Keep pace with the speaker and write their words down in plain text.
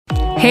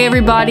Hey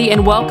everybody,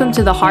 and welcome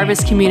to the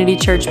Harvest Community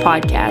Church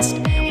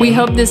podcast. We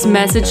hope this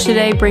message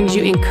today brings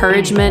you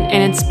encouragement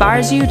and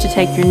inspires you to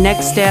take your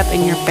next step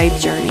in your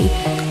faith journey.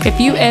 If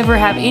you ever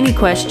have any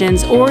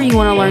questions or you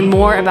want to learn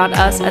more about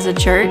us as a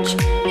church,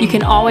 you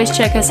can always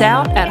check us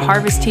out at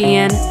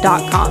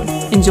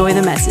harvesttn.com. Enjoy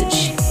the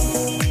message.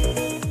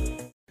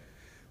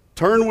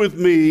 Turn with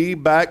me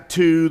back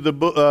to the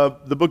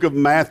book of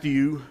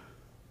Matthew,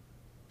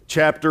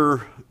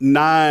 chapter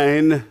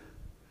 9,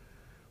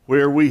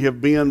 where we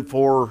have been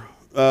for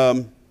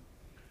a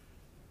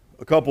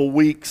couple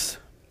weeks.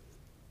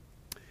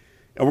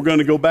 And we're going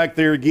to go back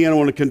there again. I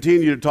want to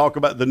continue to talk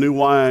about the new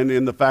wine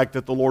and the fact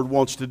that the Lord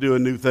wants to do a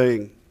new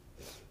thing.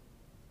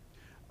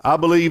 I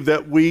believe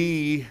that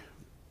we,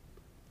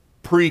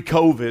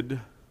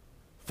 pre-COVID,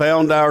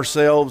 found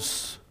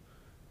ourselves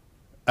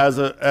as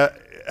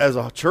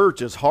a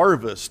church, as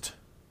Harvest,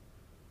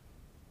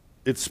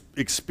 it's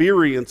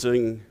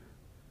experiencing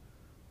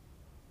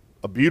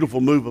a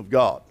beautiful move of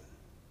God.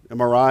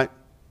 Am I right?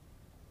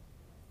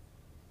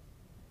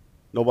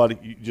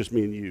 Nobody, just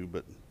me and you,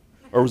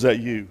 or was that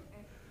you?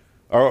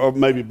 Or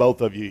maybe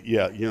both of you,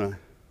 yeah, you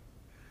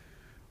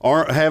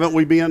know. Haven't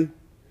we been?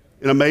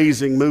 An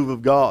amazing move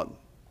of God.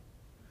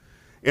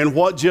 And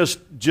what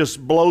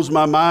just blows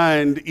my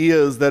mind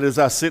is that as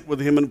I sit with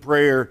Him in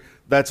prayer,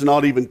 that's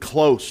not even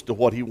close to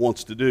what He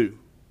wants to do.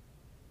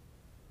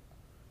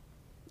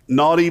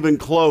 Not even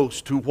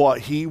close to what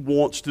He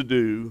wants to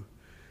do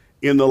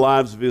in the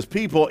lives of His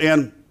people.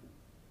 And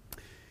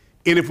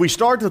if we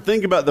start to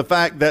think about the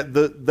fact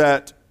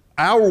that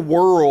our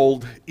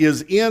world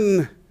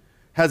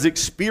has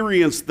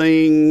experienced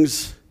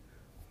things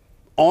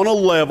on a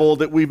level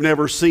that we've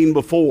never seen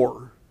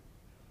before,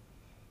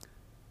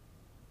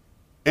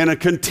 and a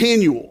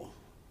continual.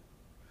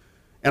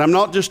 And I'm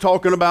not just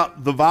talking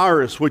about the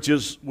virus, which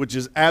is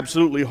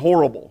absolutely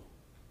horrible.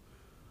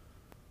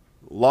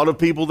 A lot of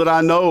people that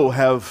I know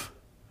have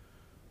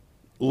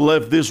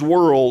left this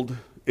world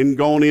and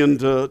gone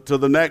into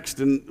the next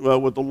and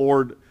with the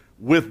Lord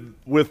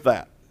with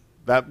that.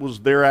 That was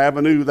their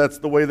avenue. That's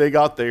the way they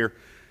got there.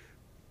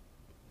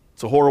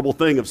 It's a horrible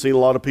thing. I've seen a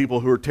lot of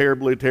people who are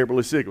terribly,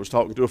 terribly sick. I was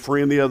talking to a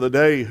friend the other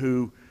day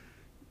who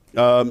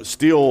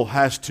still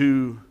has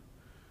to,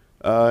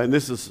 and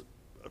this is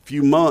a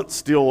few months,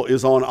 still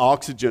is on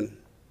oxygen.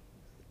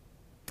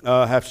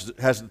 Has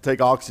to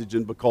take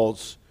oxygen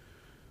because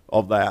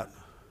of that.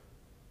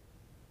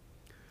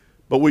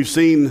 But we've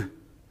seen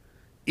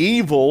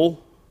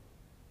evil,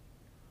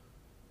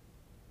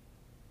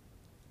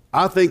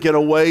 I think, in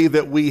a way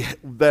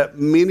that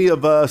many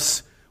of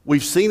us,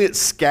 we've seen it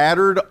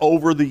scattered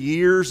over the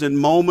years and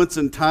moments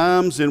and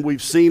times, and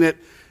we've seen it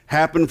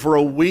happen for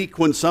a week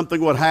when something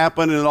would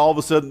happen, and all of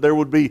a sudden there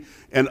would be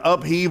an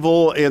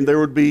upheaval, and there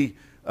would be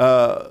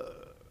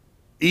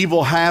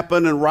evil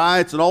happen and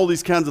riots and all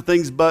these kinds of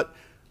things. But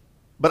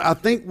I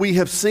think we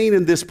have seen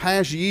in this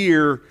past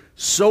year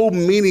so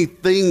many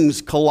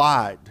things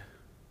collide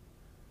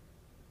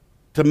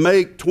to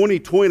make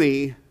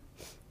 2020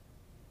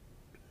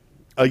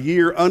 a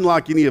year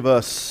unlike any of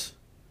us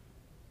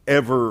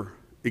ever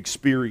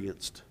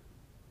experienced.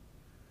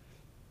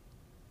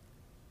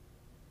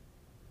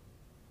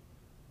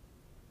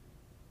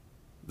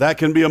 That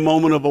can be a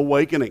moment of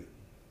awakening.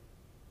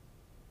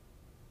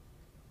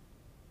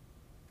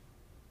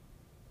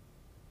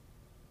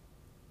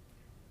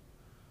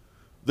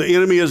 The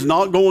enemy is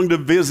not going to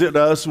visit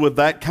us with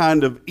that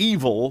kind of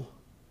evil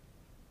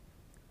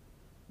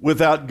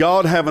without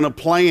God having a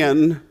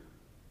plan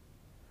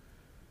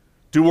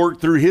to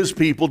work through His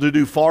people to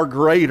do far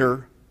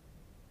greater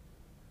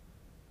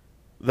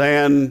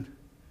than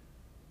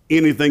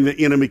anything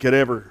the enemy could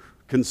ever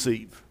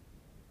conceive.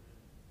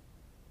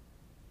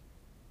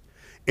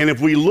 And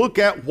if we look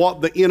at what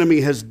the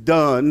enemy has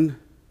done,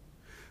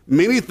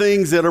 many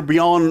things that are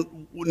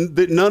beyond,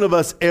 that none of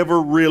us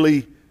ever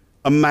really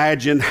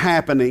imagined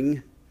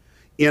happening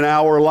in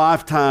our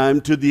lifetime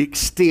to the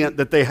extent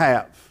that they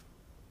have.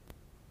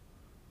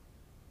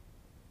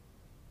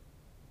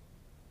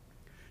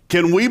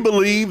 Can we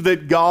believe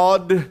that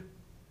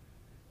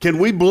can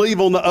we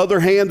believe on the other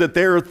hand that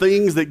there are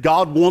things that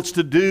God wants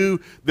to do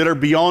that are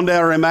beyond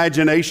our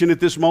imagination at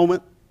this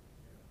moment?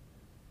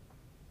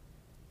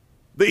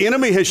 The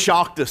enemy has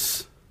shocked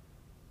us.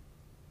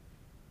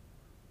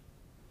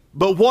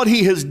 But what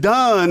he has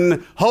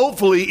done,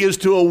 hopefully, is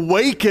to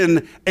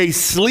awaken a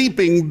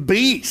sleeping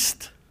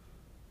beast.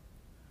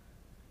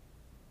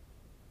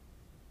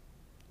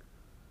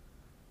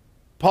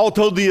 Paul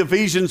told the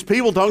Ephesians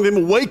people, talking to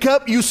them, wake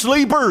up, you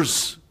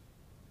sleepers.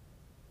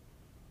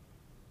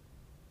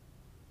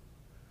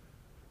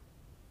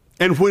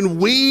 And when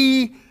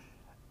we,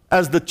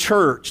 as the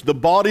church, the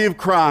body of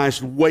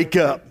Christ, wake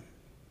up,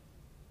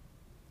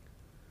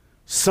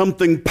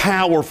 something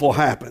powerful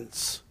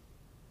happens.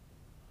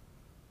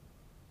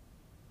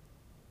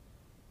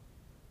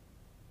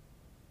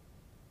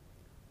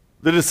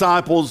 The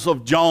disciples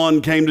of John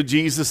came to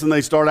Jesus and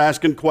they started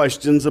asking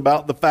questions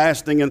about the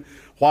fasting and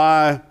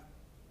why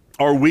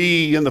are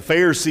we and the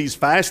Pharisees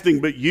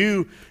fasting, but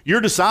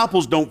your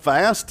disciples don't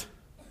fast?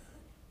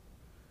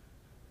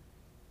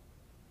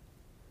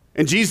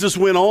 And Jesus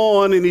went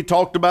on and he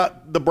talked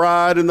about the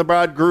bride and the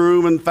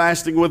bridegroom and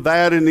fasting with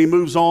that, and he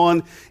moves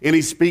on and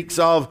he speaks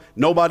of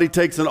nobody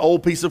takes an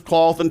old piece of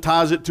cloth and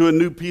ties it to a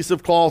new piece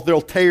of cloth.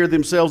 They'll tear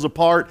themselves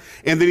apart.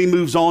 And then he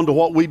moves on to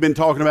what we've been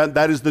talking about.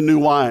 That is the new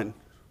wine.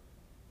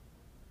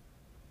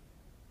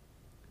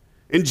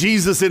 And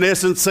Jesus, in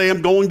essence, say,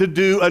 I'm going to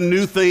do a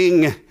new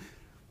thing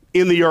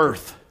in the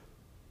earth.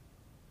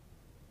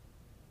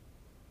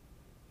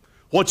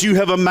 What you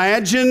have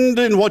imagined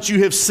and what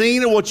you have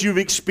seen and what you've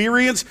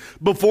experienced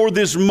before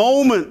this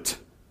moment,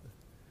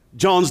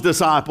 John's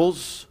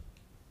disciples,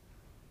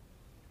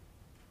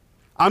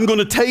 I'm going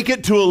to take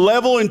it to a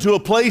level and to a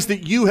place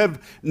that you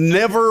have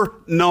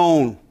never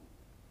known.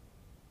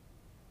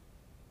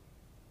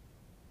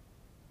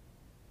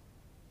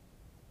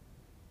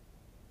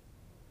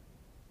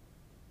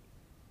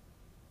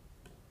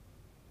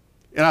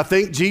 And I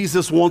think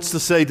Jesus wants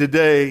to say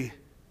today,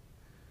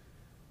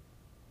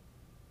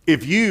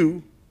 if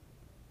you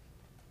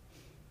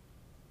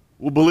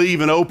will believe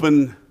and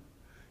open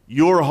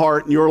your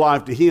heart and your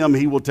life to Him,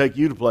 He will take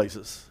you to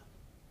places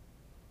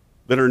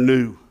that are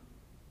new.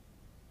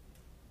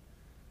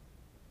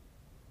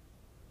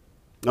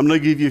 I'm going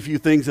to give you a few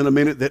things in a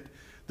minute that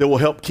will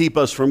help keep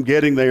us from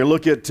getting there.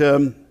 Look at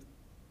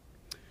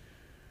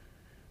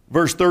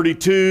verse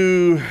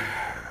 32,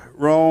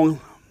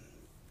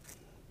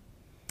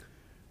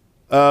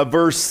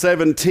 verse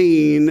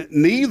 17,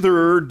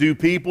 neither do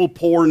people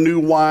pour new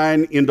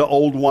wine into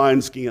old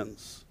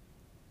wineskins.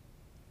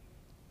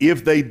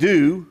 If they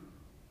do,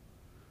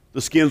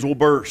 the skins will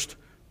burst.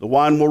 The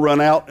wine will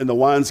run out and the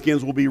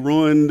wineskins will be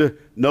ruined.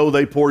 No,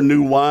 they pour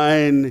new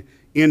wine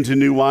into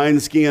new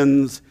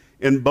wineskins,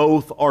 and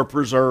both are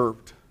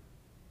preserved.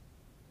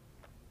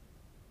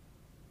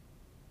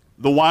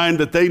 The wine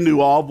that they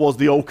knew of was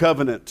the old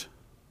covenant.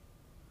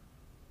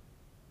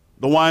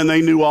 The wine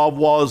they knew of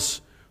was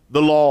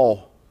the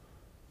law.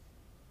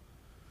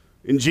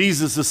 And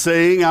Jesus is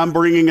saying, I'm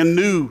bringing a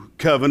new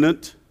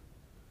covenant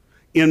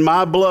in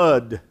my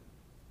blood.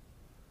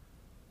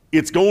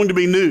 It's going to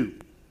be new.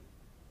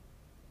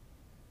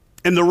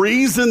 And the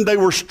reason they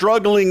were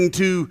struggling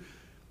to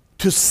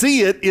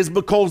see it is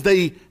because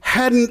they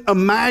hadn't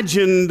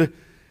imagined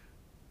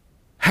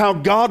how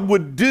God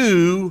would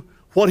do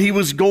what He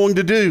was going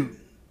to do.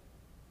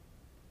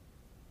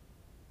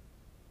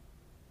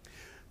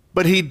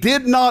 But He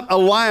did not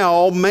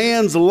allow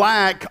man's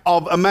lack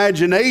of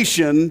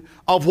imagination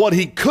of what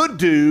He could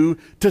do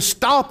to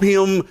stop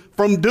Him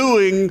from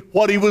doing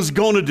what He was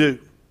going to do.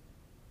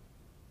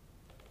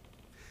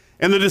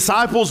 And the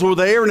disciples were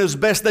there, and as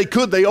best they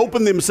could, they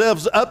opened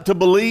themselves up to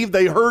believe.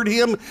 They heard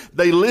Him,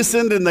 they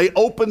listened, and they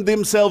opened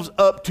themselves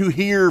up to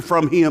hear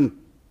from Him.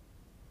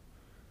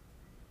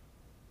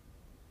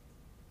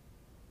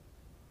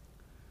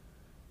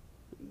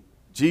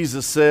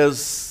 Jesus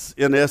says,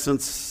 in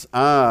essence,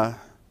 I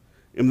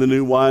am the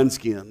new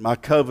wineskin. My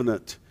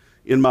covenant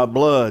in my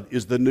blood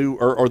is the new,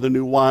 or the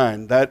new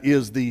wine. That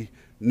is the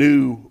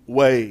new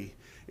way.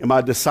 And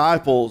my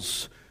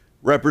disciples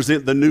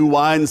represent the new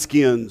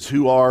wineskins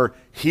who are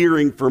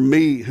hearing from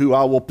me, who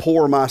I will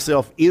pour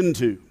myself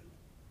into.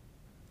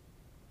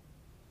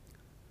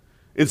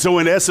 And so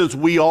in essence,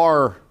 we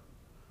are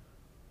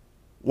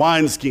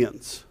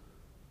wineskins.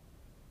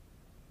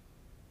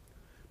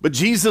 But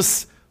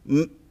Jesus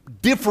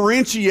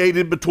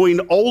differentiated between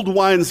old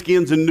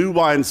wineskins and new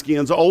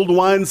wineskins. Old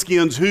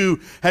wineskins who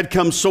had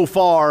come so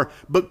far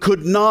but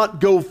could not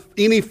go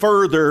any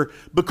further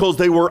because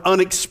they were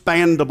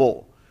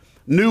unexpandable.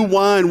 New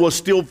wine was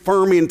still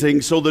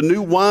fermenting, so the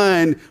new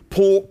wine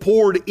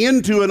poured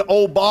into an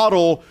old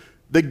bottle,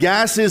 the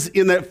gases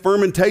in that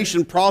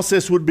fermentation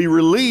process would be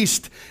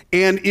released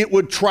and it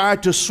would try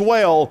to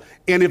swell,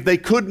 and if they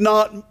could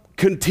not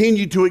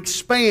continue to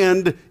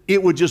expand,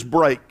 it would just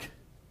break.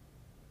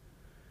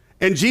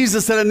 And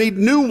Jesus said, I need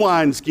new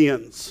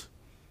wineskins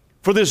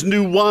for this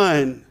new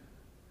wine,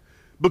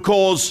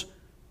 because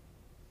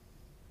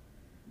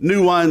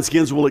new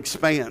wineskins will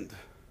expand.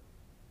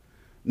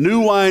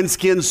 New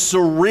wineskins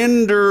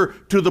surrender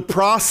to the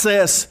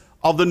process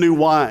of the new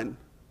wine.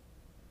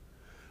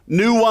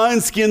 New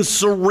wineskins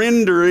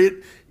surrender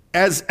it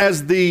as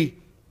the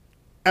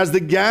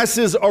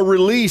gases are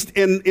released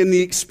and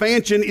the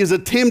expansion is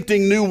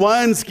attempting. New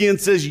wineskin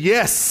says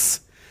yes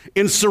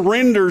and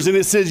surrenders, and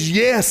it says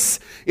yes,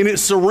 and it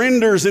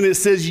surrenders, and it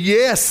says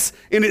yes,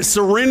 and it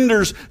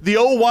surrenders. The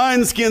old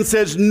wineskin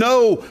says,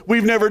 no,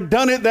 we've never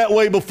done it that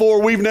way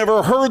before. We've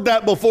never heard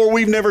that before.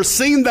 We've never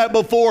seen that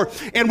before,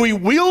 and we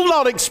will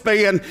not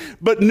expand.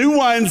 But new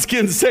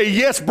wineskins say,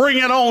 yes, bring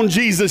it on,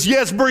 Jesus.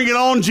 Yes, bring it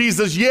on,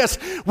 Jesus. Yes,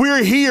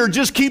 we're here.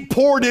 Just keep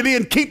pouring it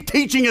in. Keep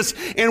teaching us,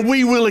 and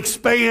we will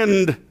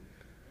expand.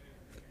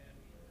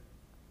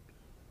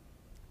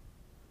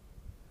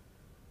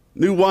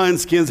 New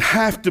wineskins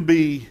have to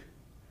be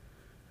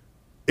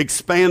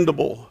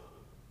expandable.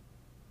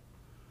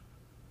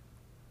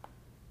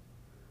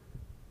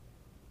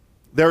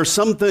 There are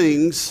some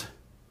things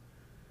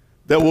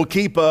that will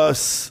keep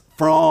us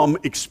from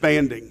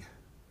expanding.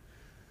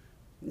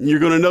 You're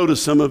going to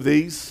notice some of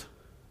these.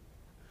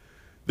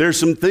 There's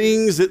some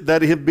things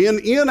that have been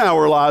in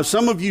our lives.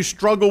 Some of you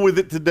struggle with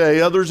it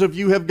today. Others of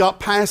you have got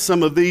past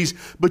some of these,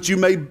 but you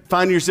may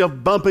find yourself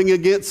bumping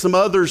against some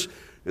others.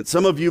 And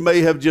some of you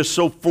may have just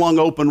so flung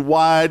open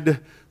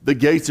wide the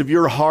gates of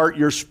your heart,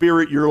 your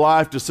spirit, your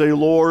life to say,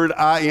 Lord,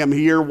 I am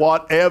here,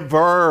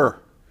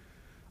 whatever.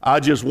 I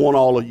just want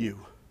all of you.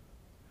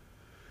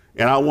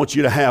 And I want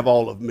you to have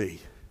all of me.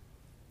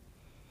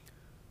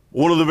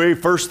 One of the very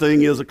first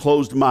things is a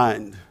closed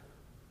mind.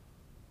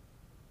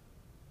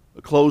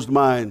 A closed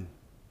mind.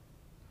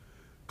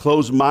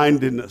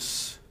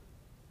 Closed-mindedness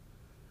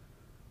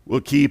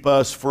will keep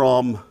us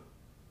from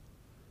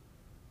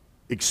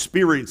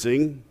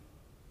experiencing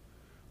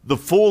the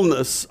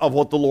fullness of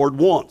what the Lord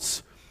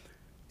wants.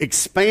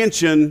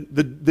 Expansion,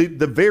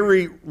 the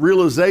very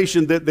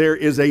realization that there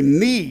is a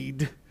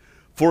need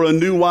for a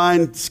new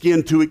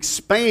wineskin to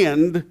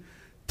expand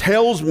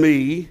tells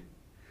me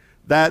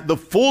that the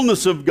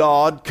fullness of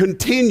God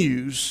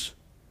continues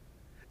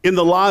in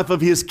the life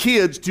of his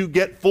kids to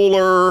get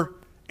fuller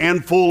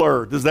and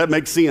fuller. Does that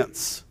make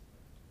sense?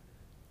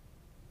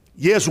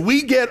 Yes,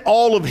 we get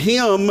all of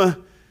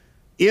him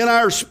in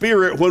our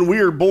spirit when we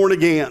are born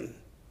again.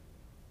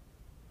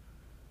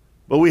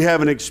 But we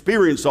haven't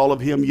experienced all of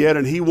him yet,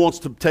 and he wants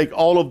to take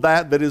all of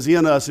that is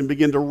in us and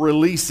begin to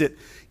release it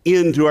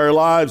into our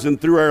lives and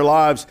through our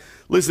lives.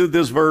 Listen to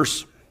this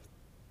verse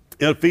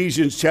in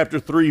Ephesians chapter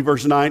 3,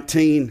 verse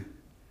 19.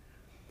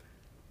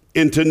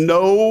 And to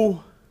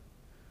know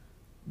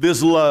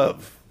this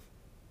love.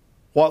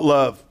 What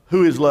love?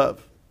 Who is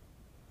love?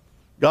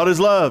 God is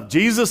love.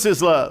 Jesus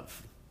is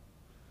love.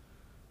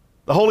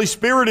 The Holy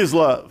Spirit is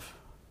love.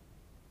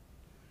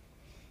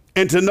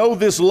 And to know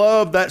this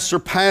love that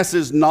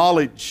surpasses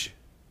knowledge.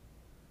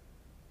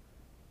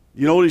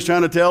 You know what he's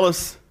trying to tell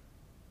us?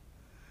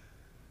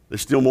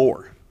 There's still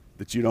more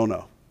that you don't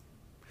know.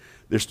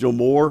 There's still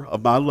more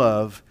of my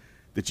love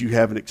that you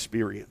haven't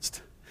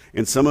experienced.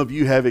 And some of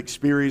you have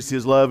experienced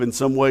his love. In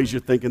some ways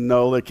you're thinking,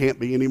 no, there can't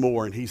be any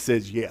more. And he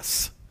says,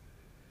 yes.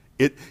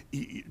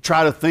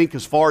 Try to think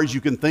as far as you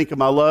can think of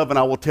my love, and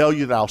I will tell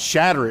you that I'll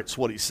shatter it, is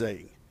what he's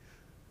saying.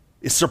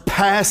 It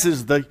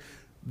surpasses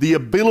the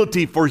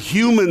ability for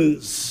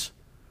humans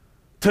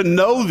to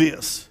know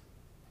this.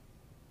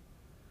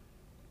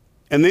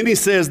 And then he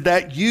says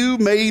that you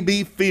may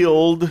be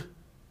filled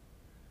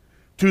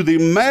to the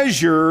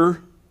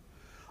measure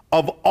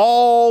of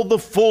all the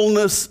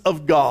fullness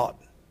of God.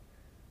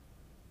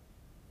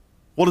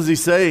 What is he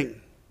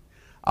saying?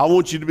 I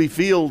want you to be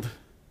filled,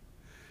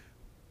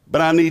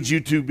 but I need you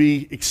to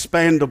be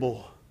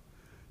expandable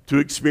to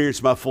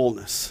experience my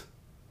fullness.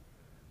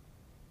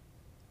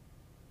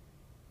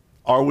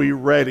 Are we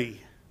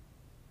ready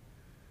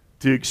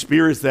to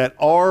experience that?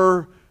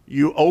 Are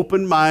you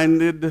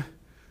open-minded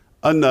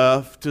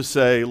enough to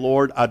say,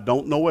 Lord, I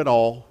don't know it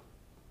all.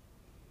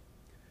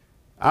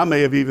 I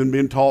may have even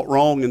been taught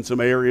wrong in some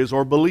areas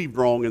or believed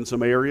wrong in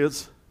some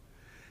areas.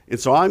 And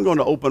so I'm going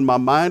to open my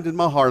mind and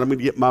my heart. I'm going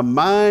to get my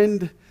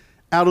mind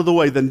out of the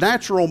way. The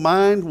natural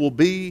mind will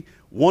be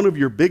one of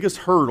your biggest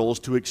hurdles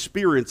to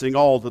experiencing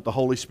all that the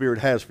Holy Spirit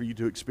has for you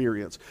to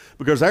experience.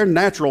 Because our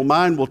natural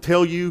mind will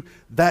tell you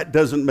that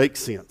doesn't make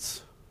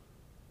sense.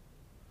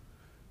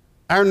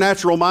 Our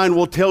natural mind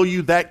will tell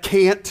you that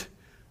can't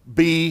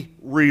be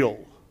real.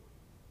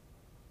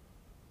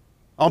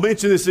 I'll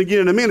mention this again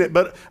in a minute,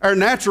 but our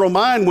natural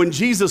mind, when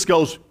Jesus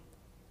goes,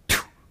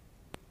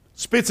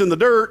 spits in the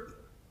dirt,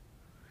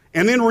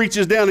 and then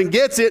reaches down and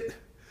gets it,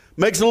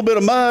 makes a little bit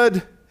of mud,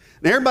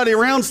 and everybody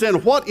around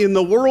saying, what in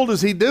the world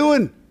is he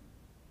doing?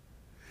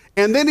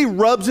 And then he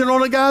rubs it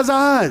on a guy's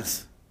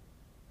eyes.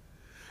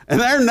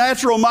 And our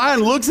natural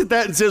mind looks at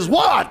that and says,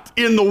 what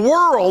in the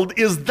world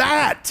is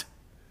that?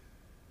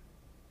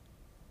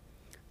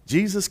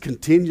 Jesus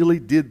continually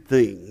did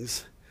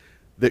things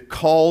that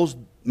caused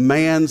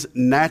man's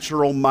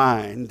natural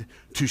mind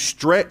to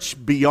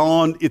stretch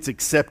beyond its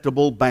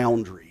acceptable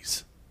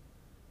boundaries.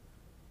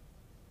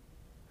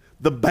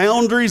 The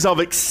boundaries of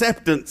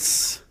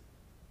acceptance.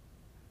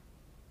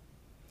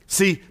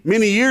 See,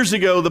 many years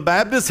ago, the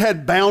Baptists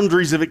had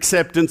boundaries of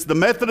acceptance. The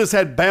Methodists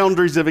had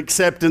boundaries of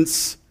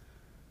acceptance.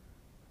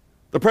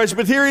 The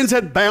Presbyterians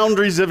had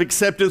boundaries of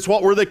acceptance.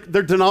 What were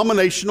their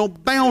denominational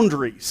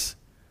boundaries?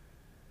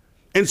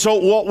 And so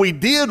what we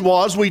did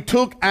was we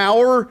took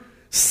our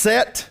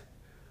set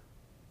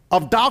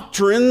of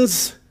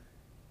doctrines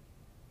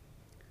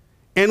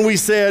and we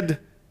said,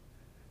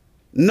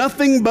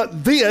 nothing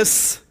but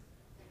this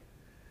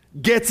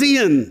gets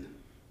in.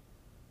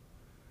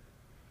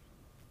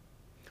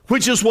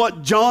 Which is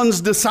what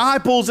John's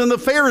disciples and the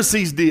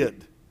Pharisees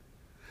did.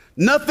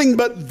 Nothing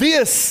but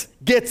this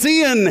gets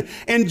in.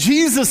 And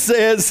Jesus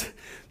says,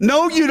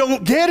 no, you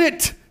don't get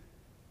it.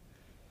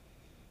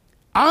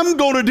 I'm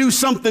going to do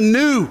something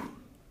new.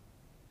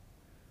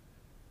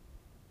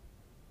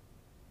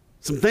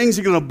 Some things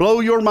are going to blow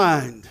your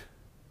mind.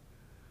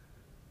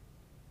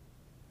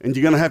 And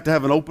you're going to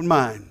have an open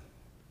mind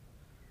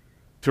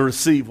to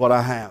receive what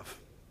I have.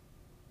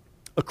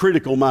 A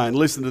critical mind.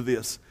 Listen to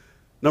this.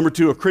 Number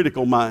two, a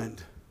critical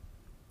mind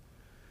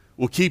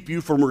will keep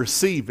you from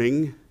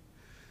receiving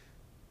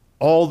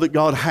all that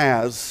God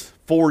has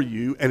for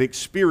you and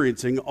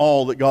experiencing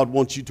all that God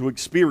wants you to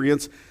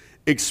experience,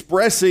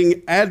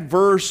 expressing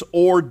adverse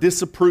or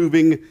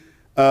disapproving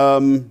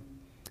comments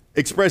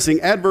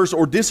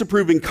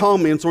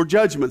or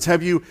judgments.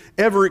 Have you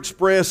ever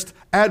expressed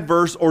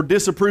adverse or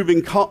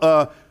disapproving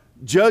comments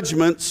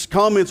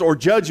or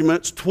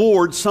judgments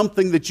towards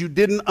something that you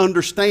didn't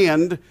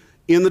understand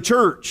in the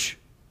church?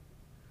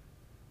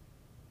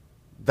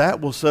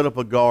 That will set up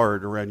a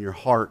guard around your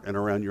heart and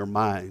around your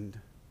mind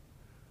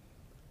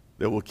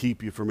that will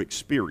keep you from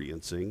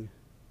experiencing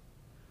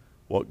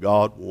what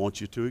God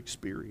wants you to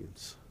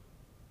experience,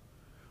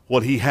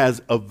 what He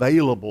has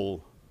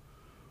available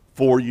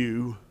for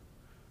you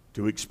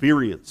to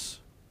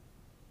experience.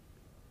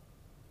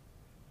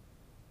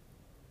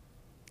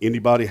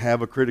 Anybody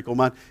have a critical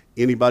mind?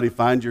 Anybody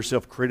find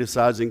yourself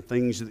criticizing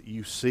things that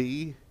you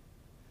see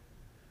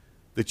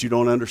that you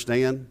don't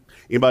understand?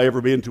 Anybody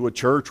ever been to a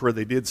church where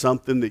they did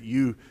something that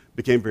you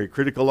became very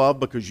critical of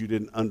because you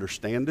didn't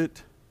understand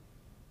it?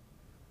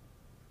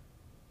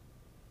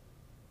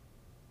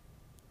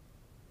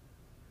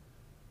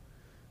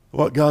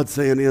 What God's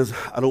saying is,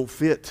 I don't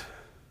fit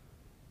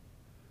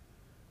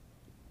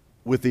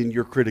within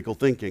your critical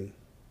thinking.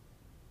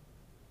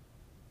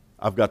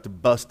 I've got to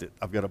bust it.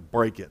 I've got to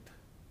break it.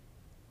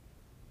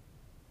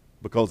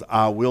 Because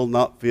I will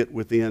not fit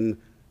within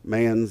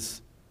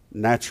man's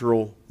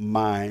natural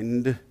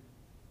mind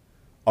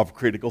of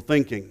critical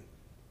thinking.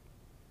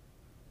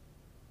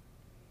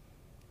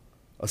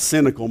 A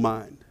cynical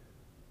mind.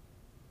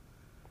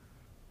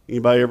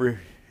 Anybody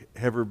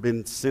ever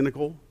been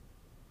cynical?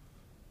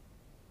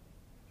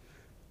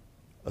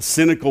 A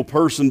cynical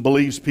person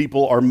believes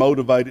people are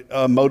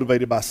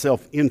motivated by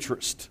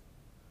self-interest.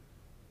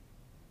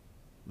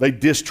 They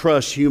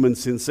distrust human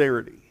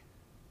sincerity.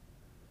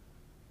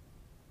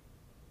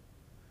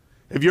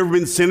 Have you ever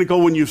been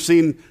cynical when you've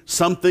seen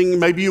something?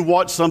 Maybe you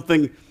watch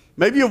something,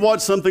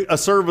 a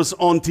service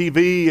on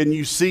TV, and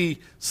you see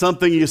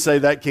something, you say,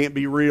 that can't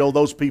be real.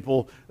 Those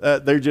people,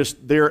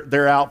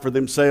 they're out for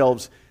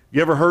themselves.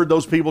 You ever heard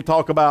those people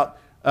talk about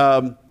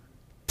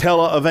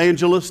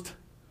televangelist?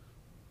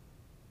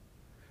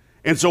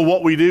 And so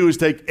what we do is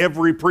take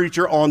every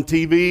preacher on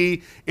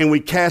TV and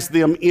we cast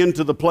them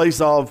into the place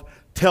of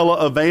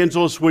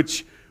televangelist,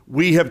 which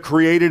we have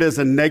created as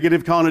a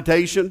negative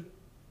connotation.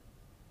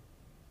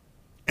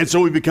 And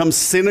so we become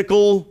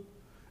cynical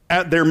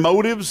at their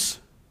motives,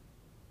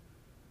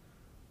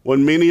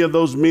 when many of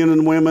those men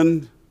and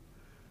women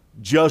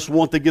just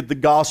want to get the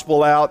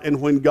gospel out.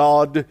 And when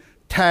God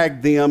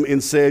tagged them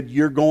and said,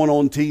 you're going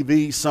on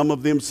TV, some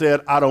of them said,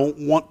 I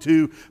don't want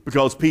to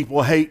because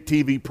people hate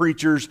TV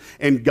preachers.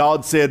 And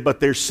God said,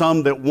 but there's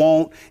some that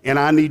won't, and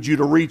I need you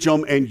to reach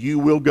them, and you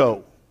will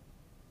go.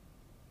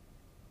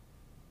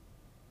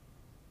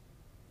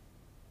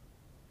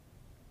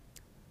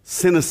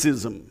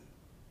 Cynicism.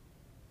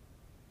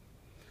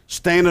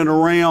 Standing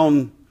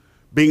around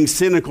being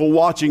cynical,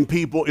 watching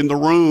people in the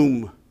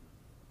room,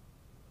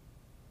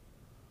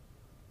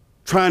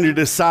 trying to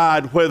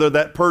decide whether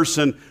that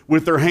person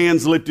with their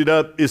hands lifted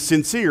up is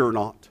sincere or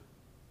not.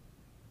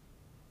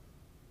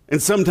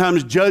 And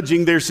sometimes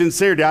judging their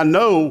sincerity.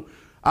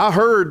 I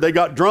heard they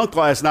got drunk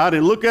last night,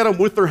 and look at them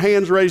with their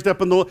hands raised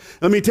up in the...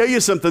 Let me tell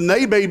you something.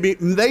 They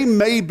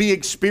may be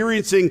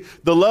experiencing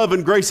the love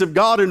and grace of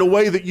God in a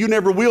way that you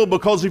never will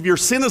because of your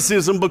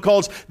cynicism,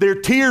 because their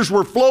tears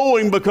were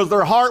flowing, because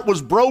their heart was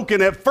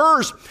broken at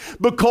first,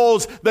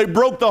 because they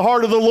broke the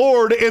heart of the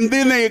Lord, and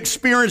then they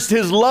experienced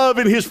His love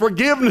and His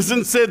forgiveness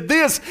and said,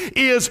 this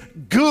is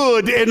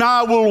good, and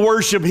I will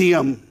worship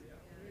Him.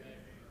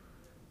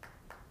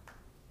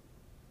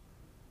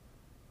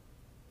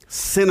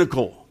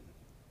 Cynical.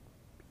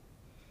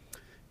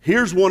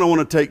 Here's one I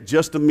want to take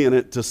just a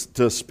minute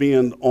to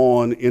spend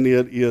on, and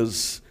it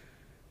is,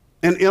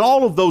 and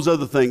all of those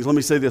other things, let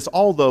me say this,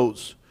 all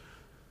those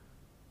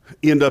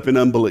end up in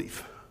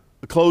unbelief.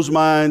 A closed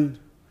mind,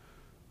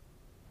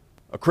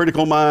 a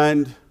critical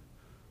mind,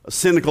 a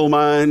cynical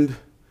mind,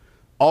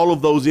 all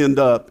of those end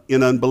up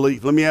in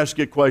unbelief. Let me ask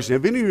you a question.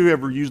 Have any of you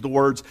ever used the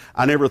words,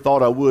 I never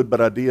thought I would, but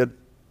I did?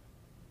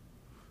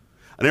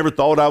 I never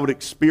thought I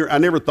would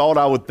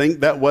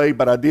think that way,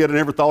 but I did. I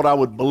never thought I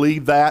would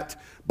believe that,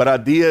 but I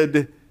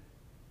did.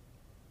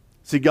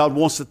 See, God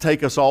wants to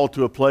take us all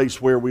to a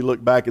place where we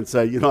look back and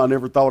say, I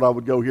never thought I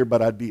would go here,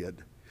 but I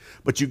did.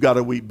 But you've got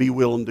to be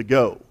willing to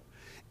go.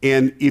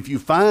 And if you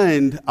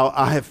find,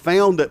 I have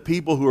found that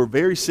people who are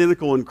very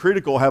cynical and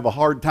critical have a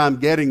hard time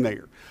getting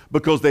there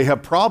because they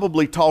have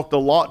probably talked a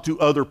lot to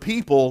other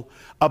people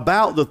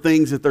about the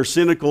things that they're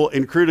cynical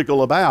and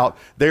critical about.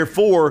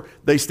 Therefore,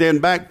 they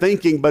stand back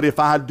thinking, but if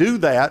I do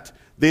that,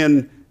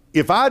 then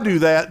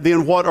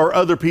what are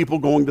other people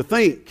going to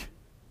think?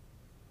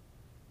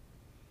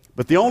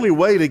 But the only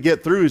way to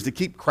get through is to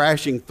keep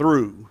crashing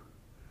through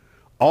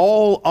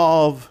all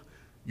of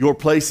your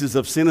places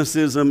of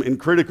cynicism and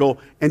critical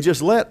and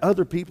just let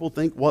other people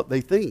think what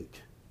they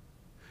think.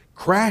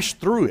 Crash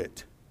through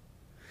it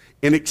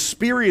and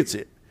experience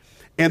it.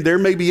 And there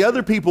may be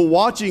other people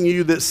watching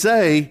you that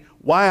say,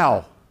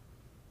 wow,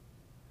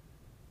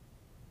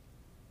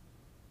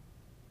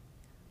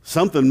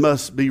 something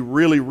must be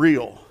really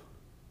real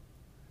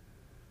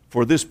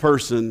for this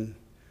person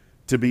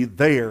to be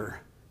there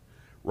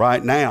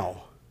right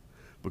now,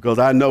 because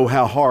I know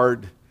how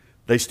hard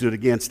they stood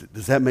against it.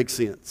 Does that make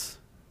sense?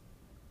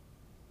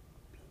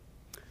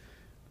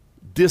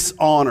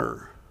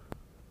 Dishonor.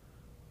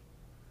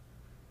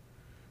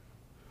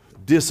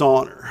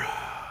 Dishonor.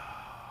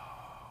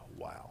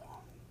 Wow.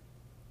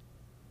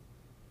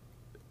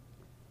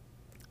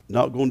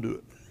 Not going to do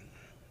it.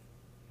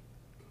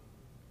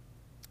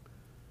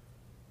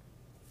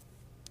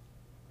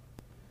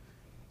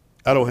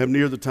 I don't have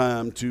near the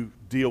time to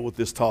deal with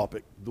this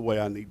topic the way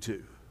I need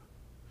to.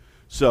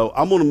 So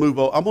I'm going to move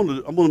over. I'm going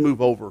to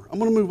move over. I'm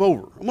going to move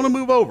over. I'm going to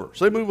move over.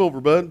 Say move over,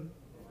 bud.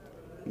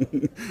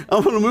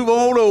 I'm going to move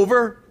on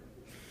over.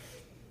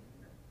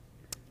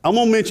 I'm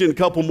going to mention a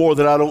couple more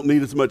that I don't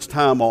need as much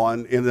time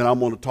on, and then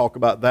I'm going to talk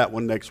about that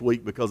one next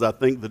week, because I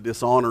think the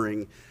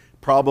dishonoring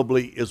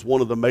probably is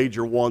one of the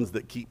major ones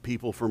that keep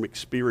people from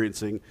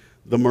experiencing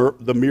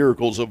the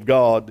miracles of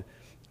God.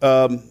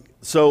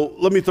 So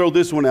let me throw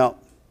this one out.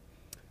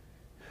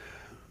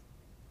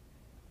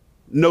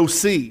 No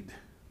seed.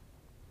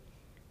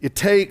 It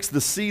takes the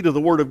seed of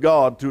the Word of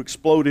God to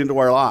explode into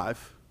our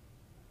life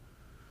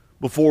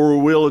before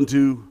we're willing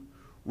to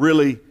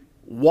really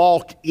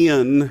walk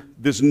in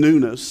this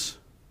newness.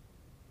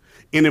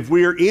 And if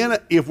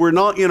we're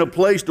not in a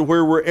place to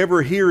where we're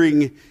ever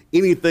hearing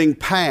anything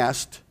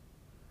past,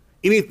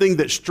 anything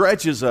that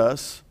stretches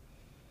us,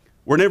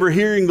 we're never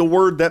hearing the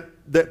word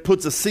that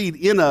puts a seed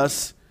in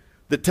us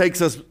that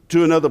takes us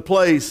to another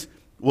place,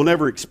 we'll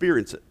never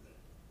experience it.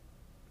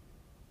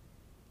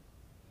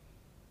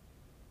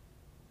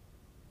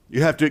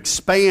 You have to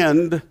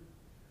expand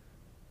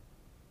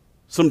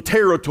some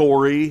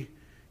territory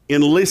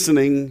in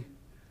listening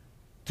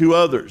to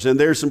others. And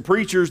there's some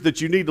preachers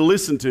that you need to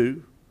listen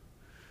to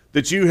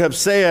that you have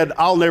said,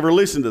 I'll never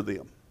listen to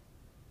them.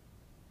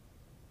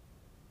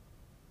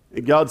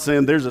 And God's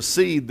saying there's a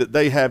seed that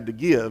they have to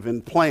give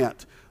and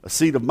plant, a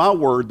seed of my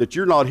word that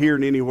you're not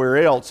hearing anywhere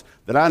else,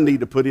 that I need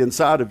to put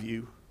inside of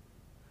you.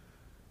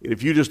 And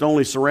if you just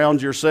only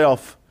surround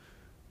yourself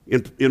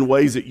in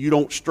ways that you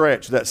don't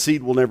stretch, that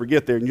seed will never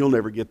get there, and you'll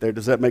never get there.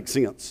 Does that make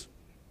sense?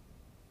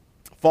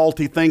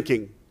 Faulty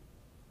thinking.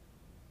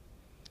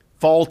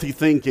 Faulty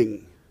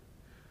thinking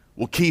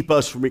will keep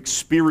us from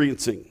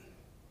experiencing.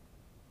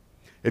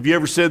 Have you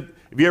ever said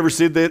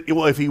that,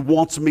 well, if he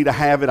wants me to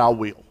have it, I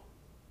will?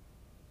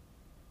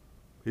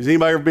 Has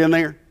anybody ever been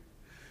there?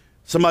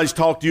 Somebody's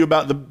talked to you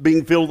about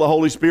being filled with the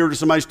Holy Spirit, or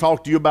somebody's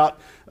talked to you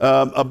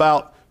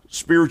about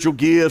spiritual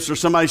gifts, or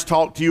somebody's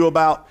talked to you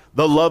about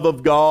the love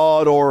of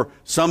God or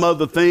some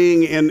other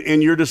thing,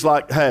 and you're just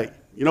like, hey,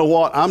 you know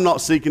what? I'm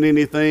not seeking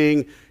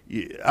anything.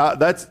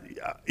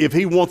 If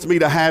he wants me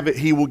to have it,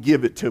 he will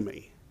give it to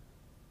me.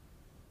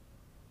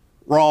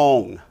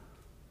 Wrong.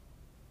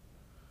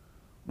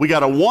 We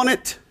got to want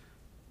it,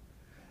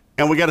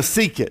 and we got to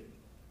seek it.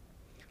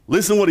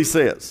 Listen what he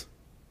says.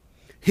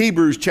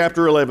 Hebrews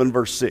chapter 11,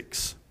 verse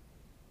 6.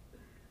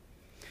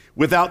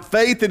 Without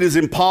faith it is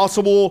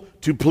impossible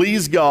to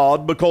please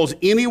God, because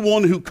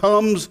anyone who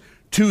comes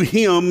to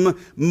him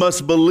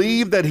must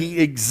believe that he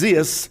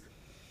exists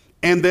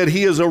and that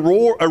he is a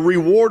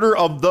rewarder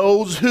of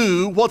those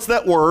who, what's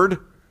that word?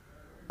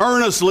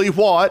 Earnestly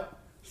what?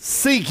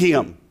 Seek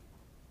him.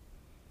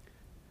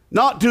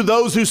 Not to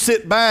those who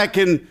sit back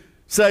and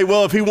say,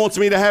 well, if he wants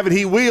me to have it,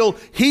 he will.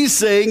 He's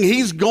saying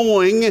he's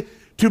going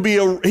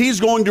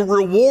to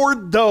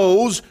reward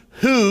those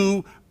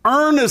who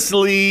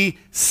earnestly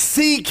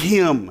seek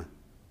him.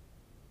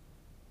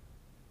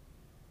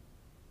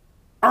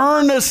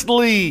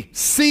 Earnestly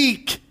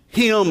seek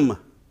him.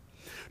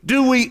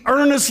 Do we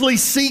earnestly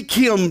seek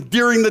him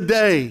during the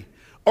day?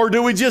 Or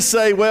do we just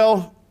say,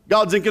 well,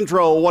 God's in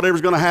control,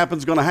 whatever's going to happen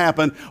is going to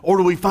happen? Or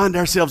do we find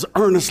ourselves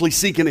earnestly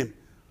seeking him?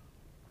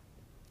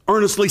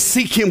 Earnestly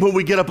seek him when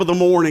we get up in the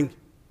morning.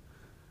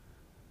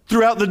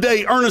 Throughout the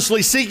day,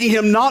 earnestly seeking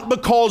him, not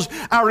because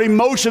our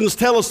emotions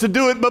tell us to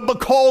do it, but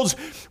because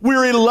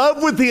we're in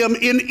love with him.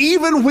 And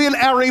even when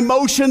our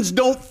emotions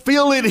don't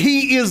feel it,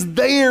 he is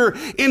there,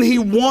 and he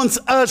wants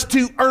us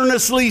to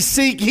earnestly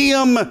seek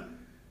him.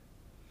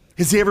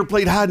 Has he ever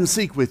played hide and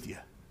seek with you?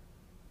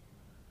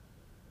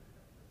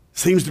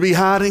 Seems to be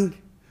hiding.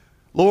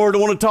 Lord, I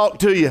want to talk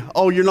to you.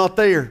 Oh, you're not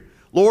there.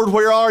 Lord,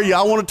 where are you?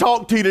 I want to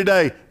talk to you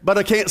today, but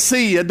I can't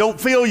see you. I don't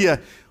feel you.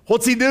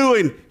 What's he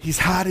doing? He's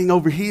hiding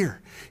over here.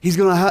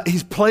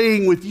 He's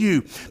playing with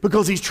you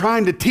because he's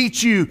trying to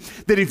teach you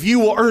that if you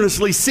will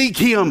earnestly seek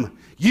him,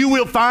 you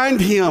will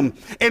find him.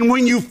 And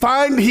when you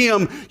find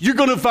him, you're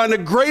going to find a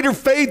greater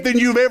faith than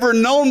you've ever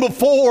known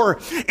before.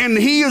 And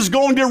he is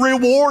going to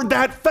reward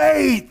that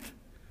faith.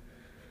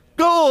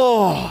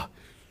 Oh,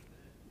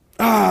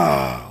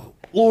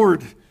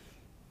 Lord.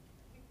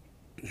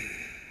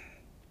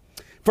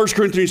 1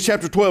 Corinthians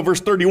chapter 12,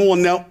 verse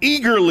 31. Now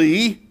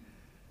eagerly,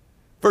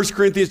 1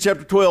 Corinthians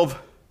chapter 12,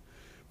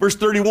 verse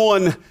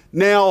 31,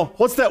 now,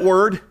 what's that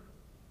word?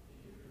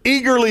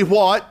 Eagerly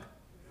what?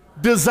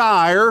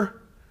 Desire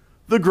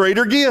the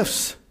greater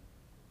gifts.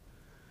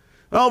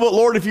 Oh, but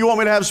Lord, if you want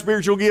me to have a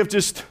spiritual gift,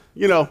 just,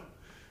 you'll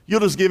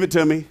just give it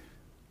to me.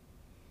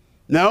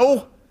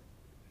 No.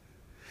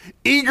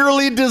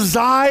 Eagerly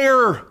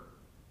desire.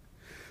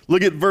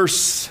 Look at 1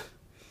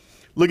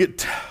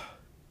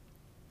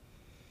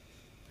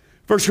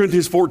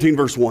 Corinthians 14,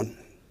 verse 1.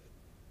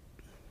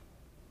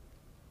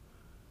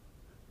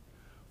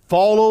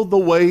 Follow the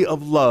way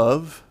of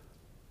love.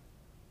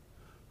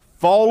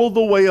 Follow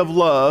the way of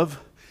love.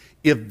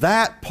 If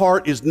that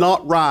part is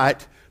not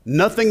right,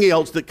 nothing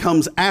else that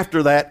comes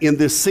after that in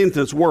this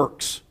sentence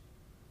works.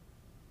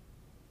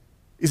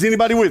 Is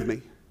anybody with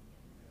me?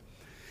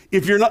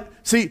 If you're not,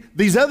 see,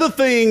 these other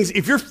things,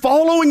 if you're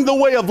following the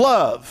way of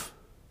love,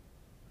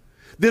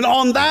 then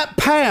on that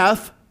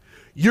path,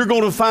 you're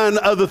going to find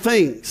other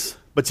things.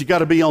 But you got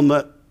to be on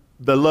the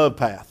love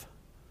path.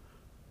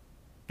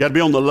 Got to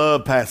be on the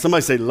love path.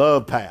 Somebody say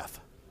love path.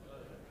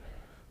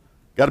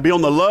 Got to be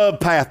on the love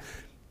path.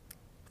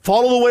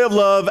 Follow the way of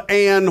love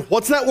and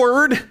what's that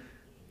word?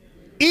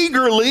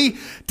 Eagerly.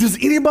 Does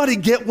anybody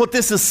get what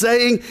this is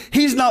saying?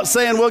 He's not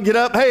saying, well, get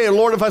up. Hey,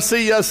 Lord, if I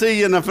see you, I see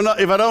you. And if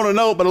I don't, I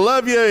know, but I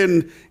love you.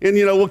 And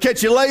we'll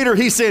catch you later.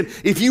 He said,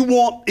 if you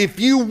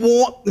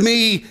want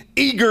me,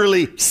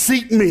 eagerly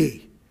seek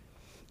me.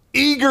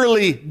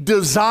 Eagerly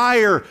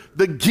desire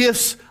the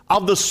gifts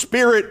of the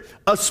Spirit,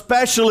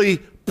 especially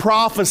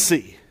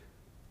prophecy.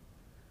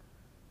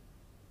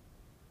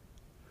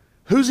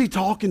 Who's he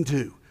talking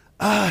to?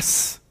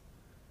 Us.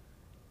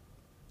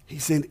 He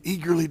said,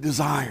 eagerly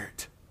desire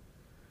it.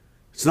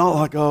 It's not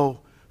like,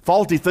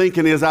 faulty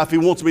thinking is if he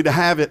wants me to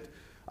have it,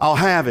 I'll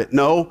have it.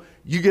 No,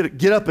 you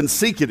get up and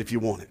seek it if you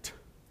want it.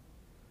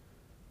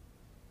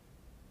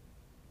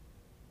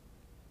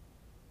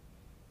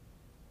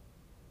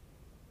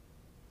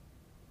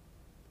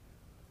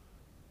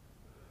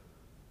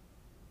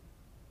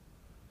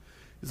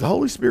 Is the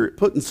Holy Spirit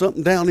putting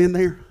something down in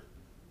there?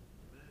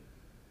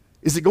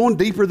 Is it going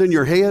deeper than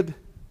your head?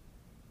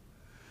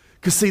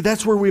 Because see,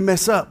 that's where we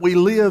mess up. We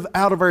live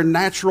out of our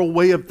natural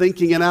way of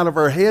thinking and out of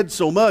our head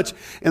so much.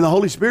 And the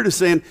Holy Spirit is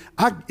saying,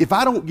 if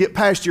I don't get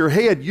past your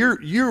head, you're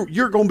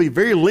going to be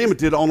very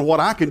limited on what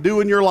I can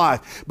do in your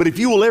life. But if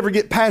you will ever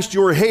get past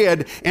your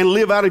head and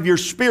live out of your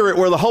spirit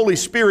where the Holy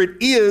Spirit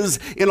is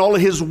and all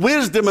of His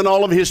wisdom and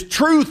all of His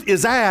truth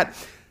is at,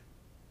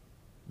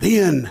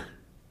 then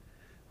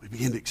we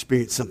begin to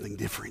experience something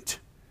different.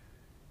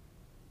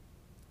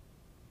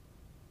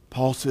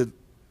 Paul said,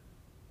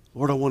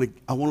 Lord, I want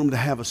them to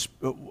have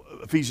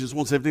Ephesians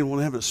 1:17, I want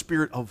to have a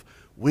spirit of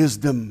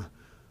wisdom,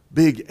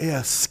 big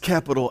S,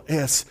 capital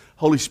S,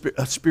 Holy Spirit,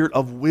 a spirit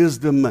of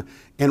wisdom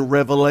and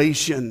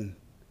revelation.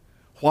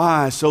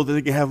 Why? So that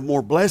they can have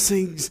more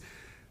blessings?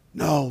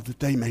 No,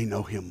 that they may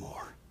know Him more.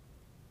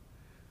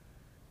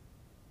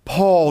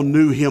 Paul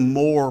knew Him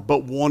more,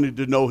 but wanted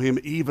to know Him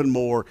even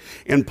more.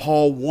 And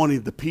Paul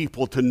wanted the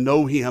people to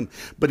know Him.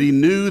 But he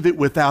knew that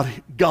without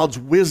God's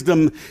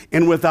wisdom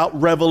and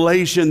without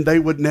revelation, they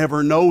would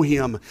never know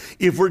Him.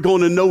 If we're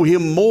going to know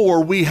Him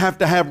more, we have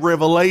to have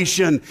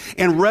revelation.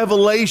 And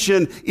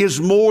revelation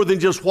is more than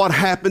just what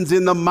happens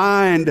in the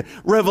mind.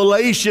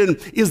 Revelation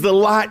is the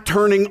light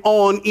turning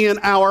on in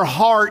our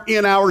heart,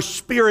 in our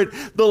spirit.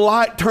 The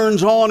light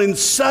turns on and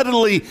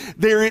suddenly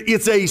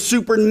it's a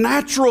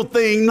supernatural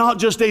thing, not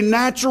just a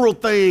natural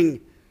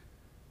thing.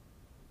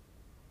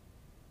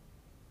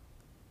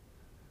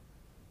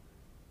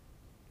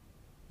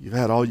 You've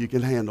had all you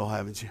can handle,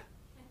 haven't you?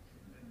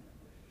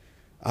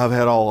 I've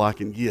had all I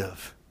can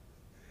give.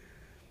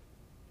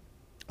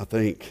 I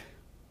think.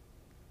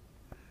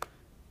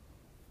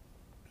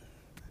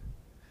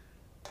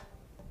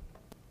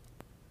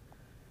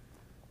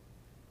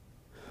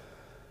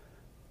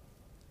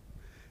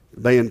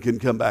 The band can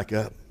come back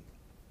up.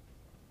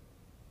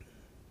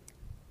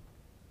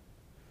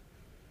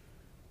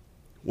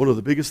 One of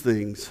the biggest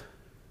things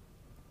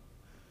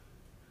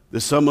that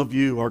some of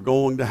you are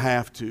going to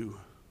have to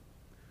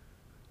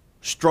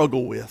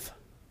struggle with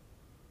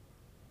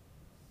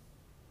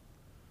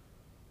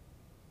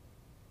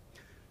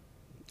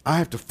I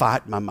have to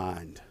fight my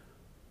mind.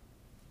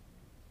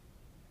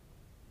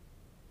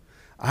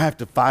 I have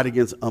to fight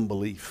against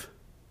unbelief.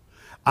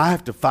 I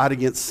have to fight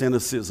against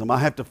cynicism. I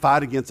have to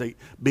fight against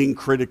being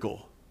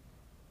critical.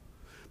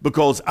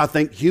 Because I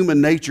think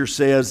human nature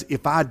says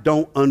if I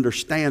don't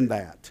understand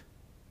that,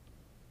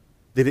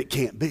 then it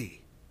can't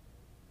be.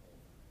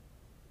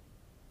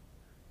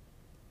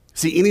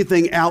 See,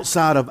 anything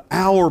outside of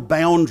our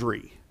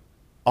boundary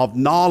of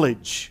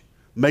knowledge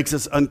makes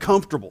us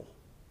uncomfortable.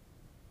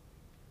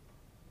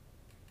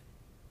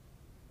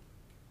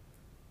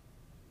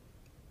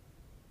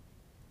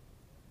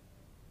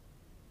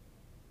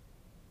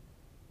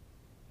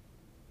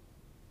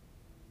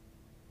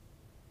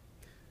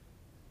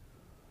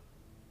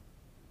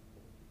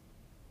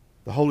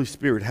 The Holy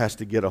Spirit has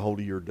to get a hold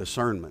of your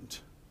discernment.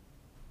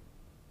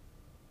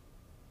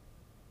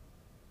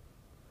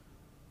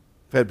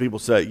 I've had people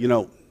say,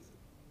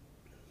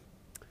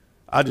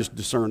 I just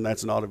discern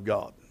that's not of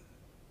God.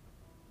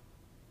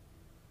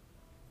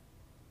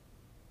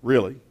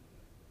 Really?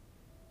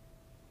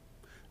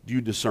 Do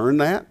you discern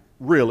that?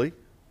 Really?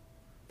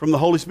 from the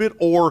Holy Spirit,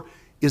 or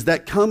is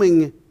that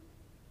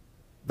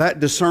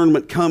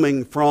discernment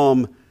coming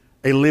from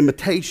a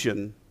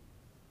limitation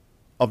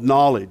of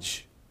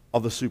knowledge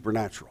of the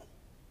supernatural?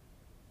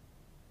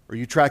 Are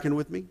you tracking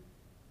with me?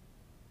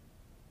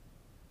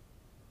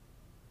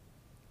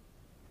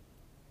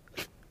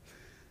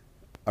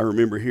 I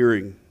remember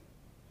hearing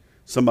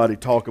somebody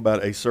talk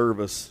about a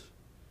service.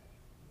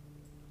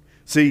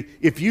 See,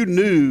 if you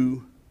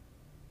knew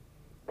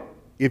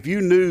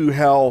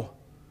how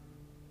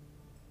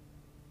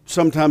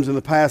sometimes in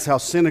the past how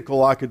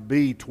cynical I could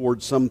be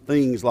towards some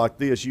things like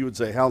this, you would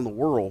say, how in the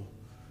world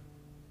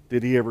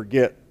did he ever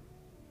get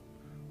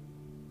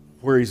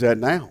where he's at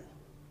now?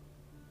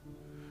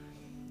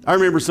 I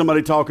remember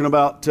somebody talking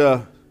about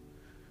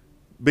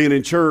being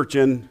in church,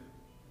 and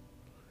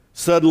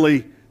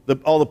suddenly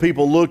all the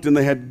people looked and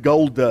they had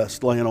gold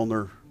dust laying on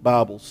their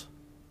Bibles.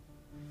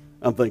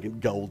 I'm thinking,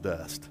 gold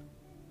dust.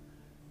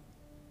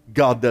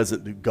 God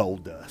doesn't do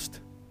gold dust.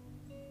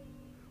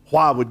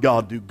 Why would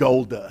God do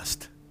gold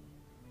dust?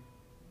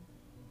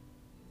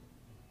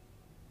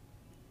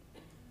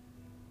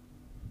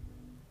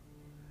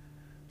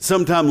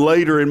 Sometime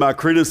later in my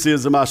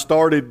criticism, I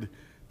started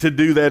to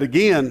do that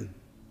again.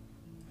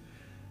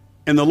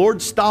 And the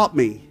Lord stopped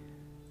me.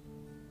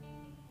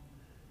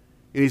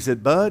 And he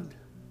said, Bud,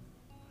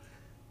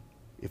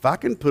 if I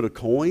can put a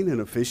coin in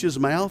a fish's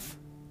mouth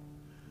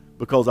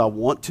because I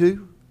want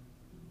to,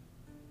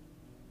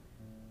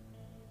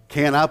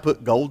 can I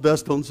put gold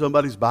dust on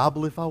somebody's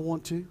Bible if I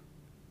want to?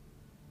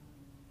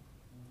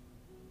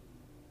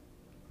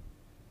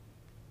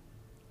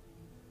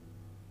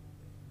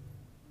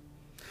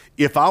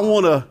 If I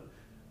want to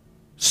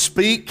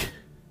speak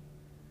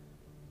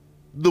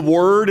the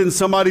word and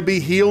somebody be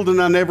healed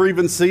and I never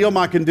even see them,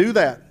 I can do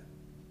that.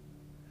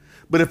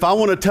 But if I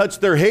want to touch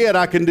their head,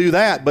 I can do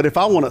that. But if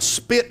I want to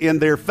spit in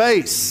their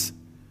face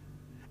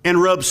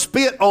and rub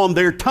spit on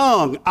their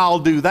tongue, I'll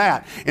do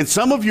that. And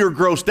some of you are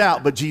grossed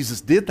out, but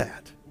Jesus did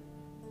that.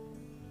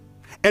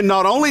 And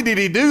not only did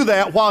he do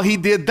that, while he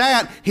did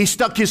that, he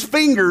stuck his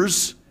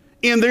fingers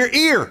in their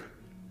ear.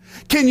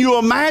 Can you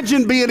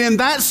imagine being in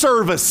that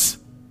service?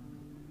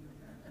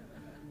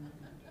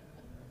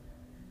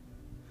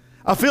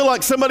 I feel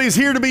like somebody's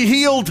here to be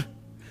healed.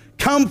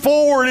 Come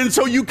forward. And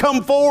so you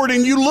come forward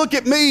and you look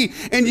at me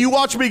and you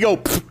watch me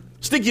go,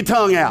 stick your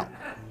tongue out.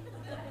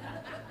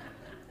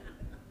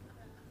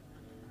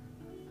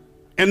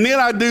 And then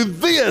I do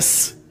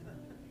this.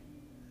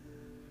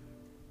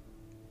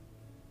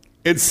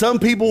 And some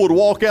people would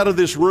walk out of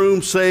this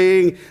room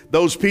saying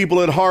those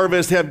people at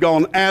Harvest have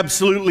gone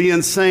absolutely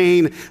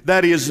insane.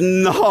 That is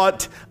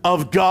not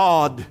of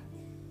God.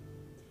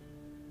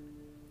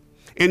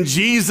 And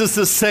Jesus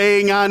is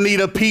saying, I need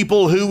a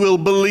people who will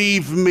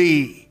believe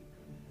me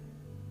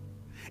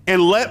and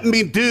let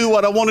me do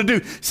what I want to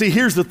do. See,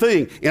 here's the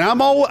thing, and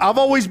I've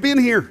always been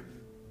here,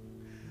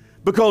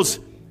 because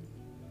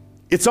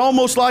it's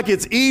almost like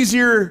it's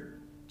easier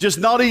just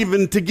not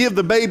even to give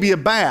the baby a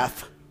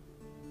bath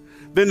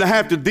than to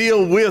have to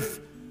deal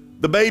with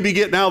the baby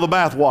getting out of the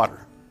bath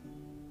water.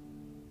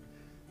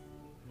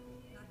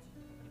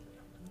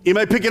 You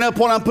may picking up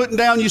what I'm putting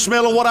down, you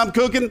smelling what I'm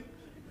cooking?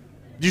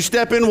 You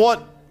step in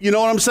what, you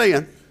know what I'm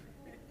saying?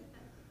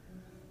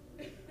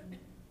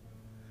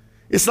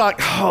 It's like,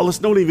 oh, let's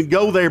don't even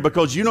go there,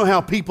 because you know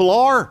how people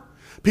are.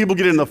 People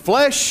get in the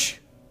flesh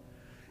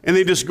and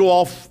they just go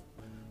off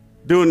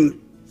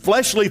doing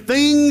fleshly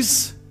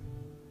things.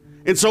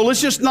 And so let's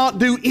just not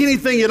do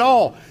anything at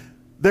all.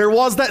 There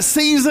was that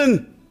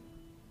season.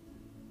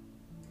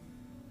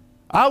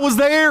 I was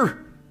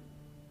there.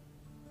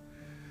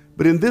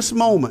 But in this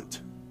moment,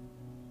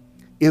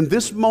 in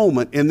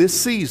this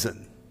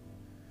season,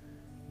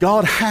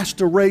 God has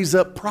to raise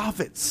up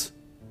prophets.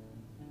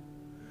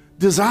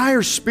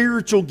 Desire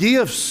spiritual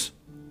gifts.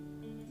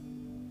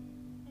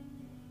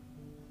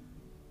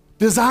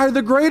 Desire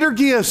the greater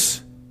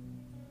gifts.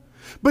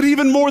 But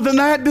even more than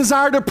that,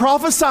 desire to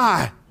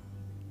prophesy.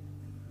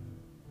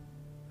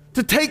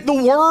 To take the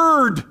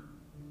word.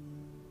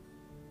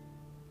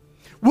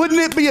 Wouldn't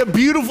it be a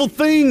beautiful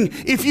thing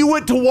if you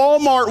went to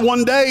Walmart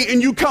one day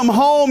and you come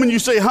home and you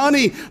say,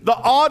 honey, the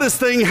oddest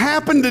thing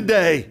happened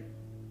today.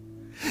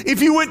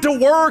 If you went to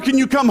work and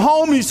you come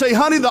home and you say,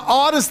 honey, the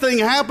oddest thing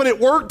happened at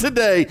work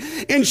today.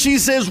 And she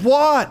says,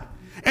 what?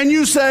 And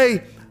you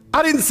say,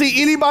 I didn't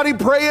see anybody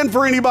praying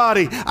for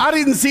anybody. I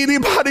didn't see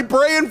anybody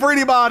praying for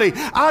anybody.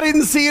 I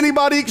didn't see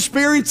anybody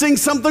experiencing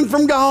something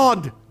from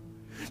God.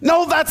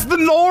 No, that's the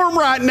norm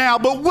right now.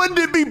 But wouldn't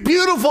it be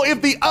beautiful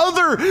if the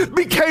other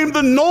became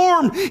the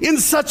norm in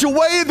such a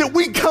way that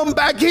we come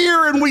back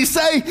here and we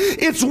say,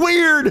 it's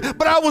weird,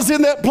 but I was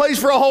in that place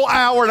for a whole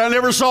hour and I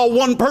never saw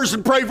one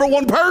person pray for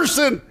one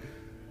person.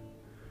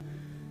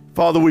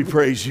 Father, we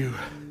praise you.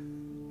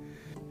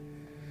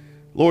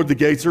 Lord, the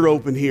gates are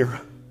open here.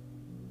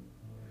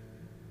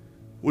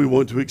 We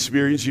want to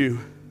experience you.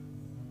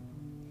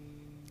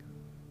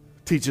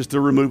 Teach us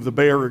to remove the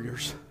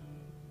barriers,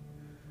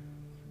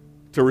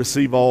 to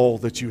receive all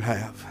that you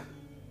have.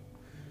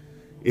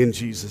 In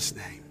Jesus'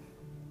 name.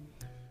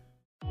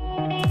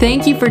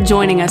 Thank you for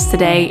joining us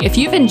today. If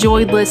you've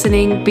enjoyed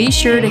listening, be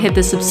sure to hit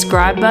the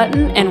subscribe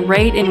button and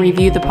rate and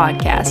review the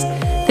podcast.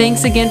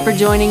 Thanks again for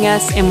joining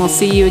us, and we'll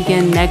see you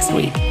again next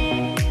week.